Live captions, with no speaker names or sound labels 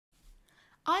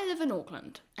I live in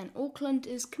Auckland, and Auckland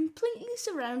is completely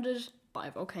surrounded by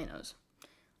volcanoes.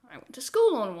 I went to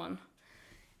school on one,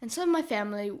 and some of my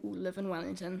family live in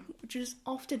Wellington, which is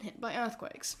often hit by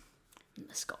earthquakes. And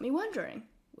this got me wondering,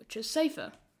 which is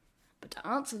safer? But to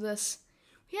answer this,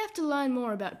 we have to learn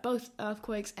more about both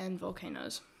earthquakes and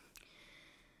volcanoes.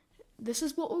 This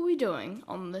is what we'll be doing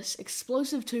on this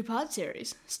explosive two-part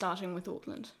series, starting with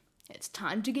Auckland. It's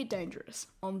time to get dangerous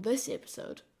on this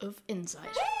episode of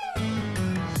iNZyte.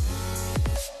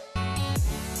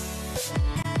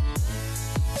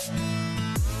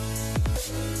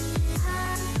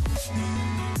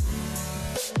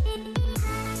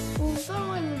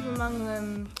 Although I live among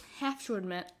them, have to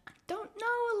admit, I don't know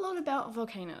a lot about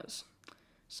volcanoes.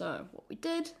 So what we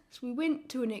did is we went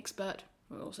to an expert,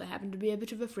 who also happened to be a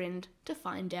bit of a friend, to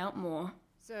find out more.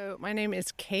 So my name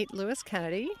is Kate Lewis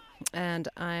Kennedy, and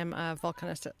I'm a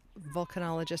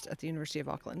volcanologist at the University of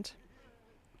Auckland.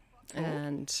 Cool.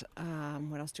 And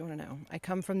what else do you want to know? I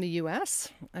come from the U.S.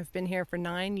 I've been here for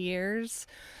 9 years,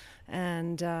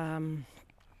 and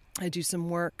I do some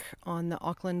work on the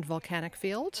Auckland volcanic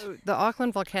field. The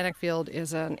Auckland volcanic field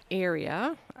is an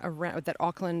area around that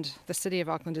Auckland, the city of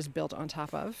Auckland, is built on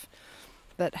top of,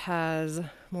 that has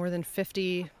more than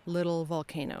 50 little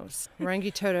volcanoes.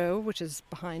 Rangitoto, which is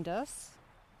behind us,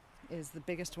 is the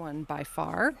biggest one by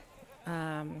far,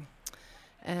 and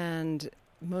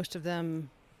most of them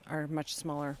are much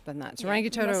smaller than that. So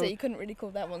Rangitoto, you couldn't really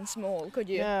call that one small, could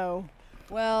you? No.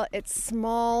 Well, it's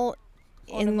small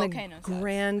in the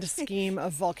grand size. scheme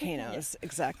of volcanoes,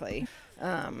 exactly.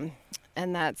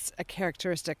 And that's a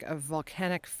characteristic of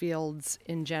volcanic fields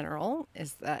in general,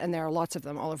 is that, and there are lots of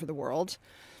them all over the world,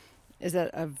 is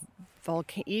that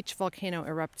each volcano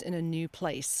erupts in a new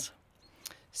place.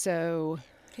 So,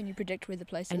 can you predict where the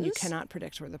place is? And you cannot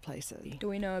predict where the place is. Do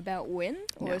we know about when?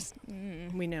 No.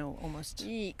 We know almost.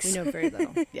 Yeeks. We know very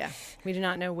little. Yeah. We do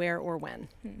not know where or when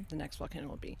the next volcano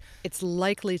will be. It's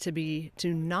likely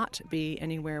to not be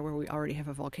anywhere where we already have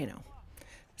a volcano.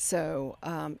 So,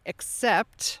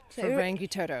 except for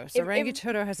Rangitoto. So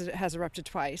Rangitoto has erupted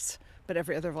twice, but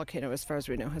every other volcano, as far as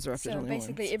we know, has erupted only once.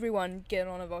 So basically everyone get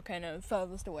on a volcano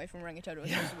farthest away from Rangitoto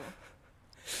as possible.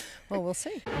 Well, we'll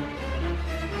see.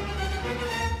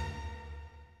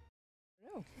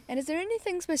 And is there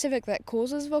anything specific that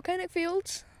causes volcanic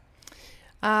fields?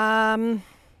 The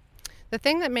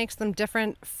thing that makes them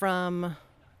different from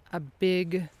a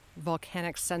big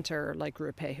volcanic center like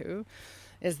Ruapehu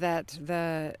is that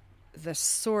the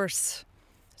source,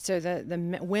 so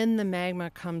when the magma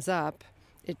comes up,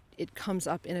 it comes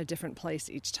up in a different place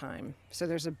each time. So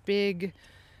there's a big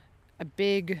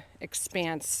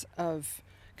expanse of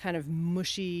kind of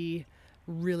mushy,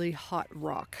 really hot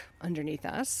rock underneath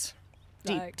us.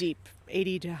 Deep,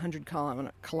 80 to 100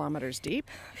 kilometers deep.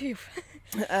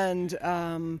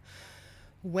 And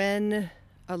when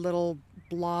a little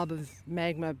blob of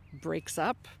magma breaks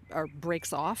off,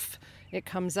 it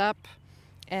comes up,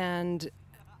 and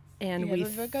we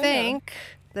think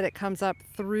that it comes up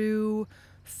through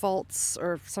faults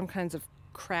or some kinds of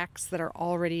cracks that are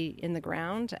already in the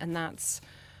ground, and that's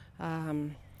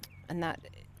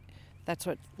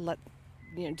what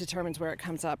determines where it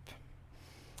comes up.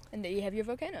 And there you have your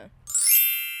volcano.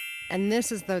 And this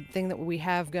is the thing that we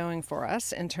have going for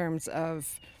us in terms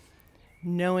of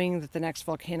knowing that the next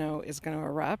volcano is going to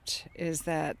erupt, is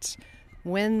that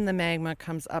when the magma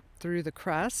comes up through the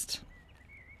crust,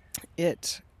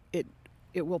 it'll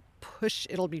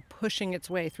be pushing its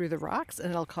way through the rocks, and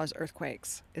it'll cause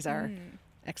earthquakes, is our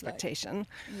expectation.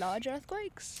 Like large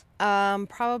earthquakes?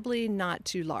 Probably not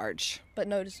too large. But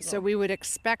noticeable. So we would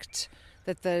expect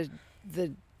that the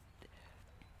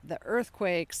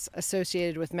earthquakes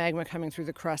associated with magma coming through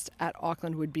the crust at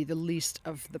Auckland would be the least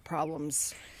of the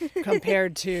problems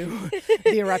compared to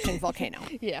the erupting volcano.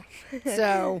 Yeah.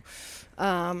 So,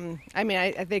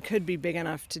 they could be big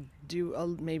enough to do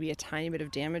maybe a tiny bit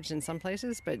of damage in some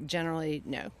places, but generally,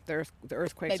 no. The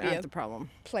earthquakes maybe aren't the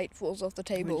problem. Plate falls off the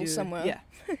table somewhere. Yeah,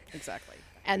 exactly.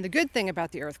 And the good thing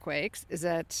about the earthquakes is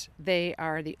that they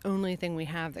are the only thing we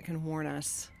have that can warn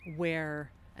us where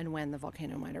and when the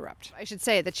volcano might erupt. I should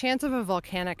say the chance of a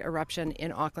volcanic eruption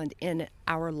in Auckland in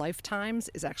our lifetimes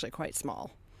is actually quite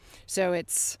small. So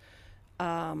it's,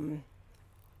 we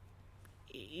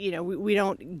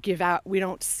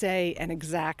don't say an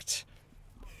exact,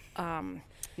 a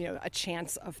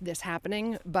chance of this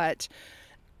happening, but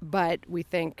we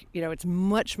think, it's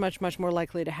much, much, much more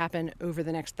likely to happen over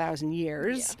the next 1,000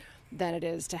 years than it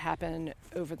is to happen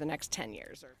over the next 10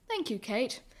 years. Thank you,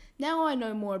 Kate. Now I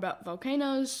know more about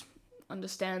volcanoes,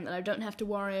 understand that I don't have to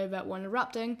worry about one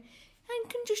erupting, and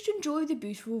can just enjoy the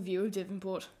beautiful view of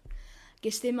Devonport.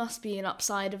 Guess there must be an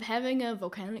upside of having a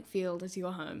volcanic field as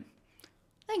your home.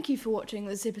 Thank you for watching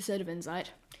this episode of iNZyte.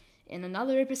 In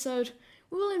another episode,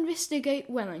 we will investigate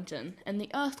Wellington and the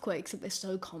earthquakes that they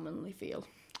so commonly feel.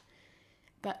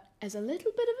 But as a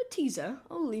little bit of a teaser,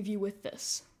 I'll leave you with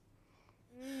this.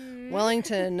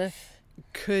 Wellington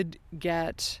could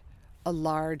get a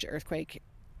large earthquake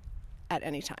at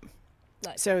any time.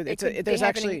 Like, So there's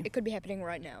actually... It could be happening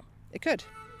right now. It could.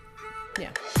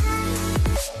 Yeah.